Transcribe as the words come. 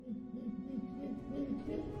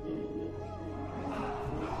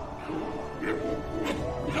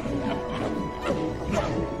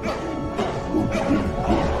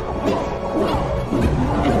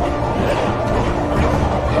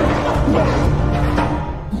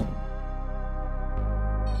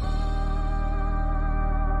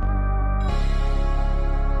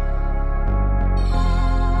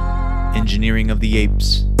Engineering of the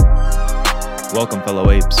Apes. Welcome,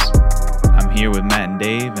 fellow apes. I'm here with Matt and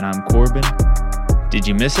Dave, and I'm Corbin. Did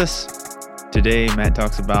you miss us? Today, Matt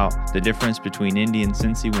talks about the difference between Indy and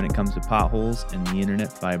Cincy when it comes to potholes and the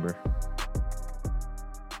internet fiber.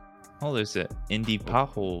 Oh, there's an Indy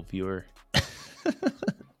pothole viewer.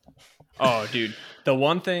 Oh, dude. The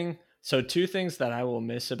one thing, so two things that I will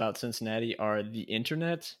miss about Cincinnati are the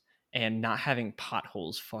internet and not having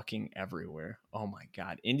potholes fucking everywhere. Oh my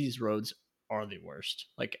God. Indy's roads are the worst.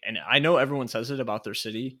 Like, and I know everyone says it about their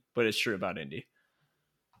city, but it's true about Indy.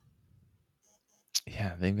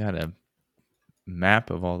 Yeah, they've got a map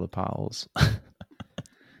of all the potholes.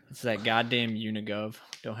 It's that goddamn Unigov.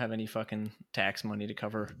 Don't have any fucking tax money to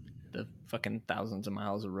cover the fucking thousands of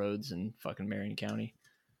miles of roads in fucking Marion County.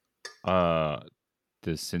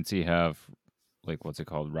 Does Cincy have, like, what's it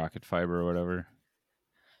called? Rocket fiber or whatever?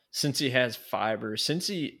 Cincy has fiber.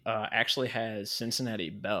 Cincy actually has Cincinnati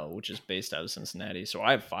Bell, which is based out of Cincinnati. So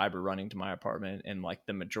I have fiber running to my apartment, and like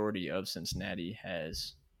the majority of Cincinnati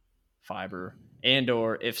has fiber. And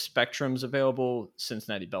or if Spectrum's available,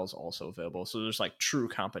 Cincinnati Bell's also available. So there's like true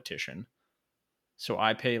competition. So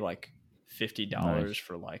I pay like $50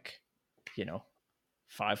 for like,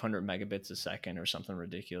 500 megabits a second or something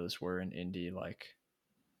ridiculous. Where in Indy, like,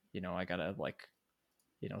 I gotta like,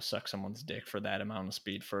 suck someone's dick for that amount of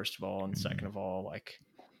speed, first of all. And second of all, like,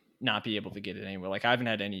 not be able to get it anywhere. Like, I haven't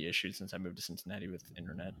had any issues since I moved to Cincinnati with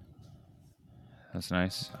internet. That's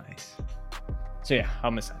nice. So yeah, I'll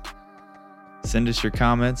miss that. Send us your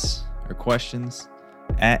comments or questions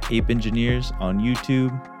at Ape Engineers on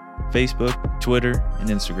YouTube, Facebook, Twitter, and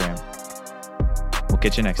Instagram. We'll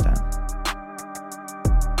catch you next time.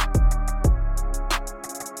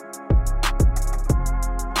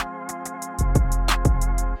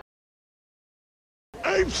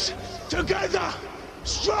 Apes together,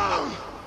 strong!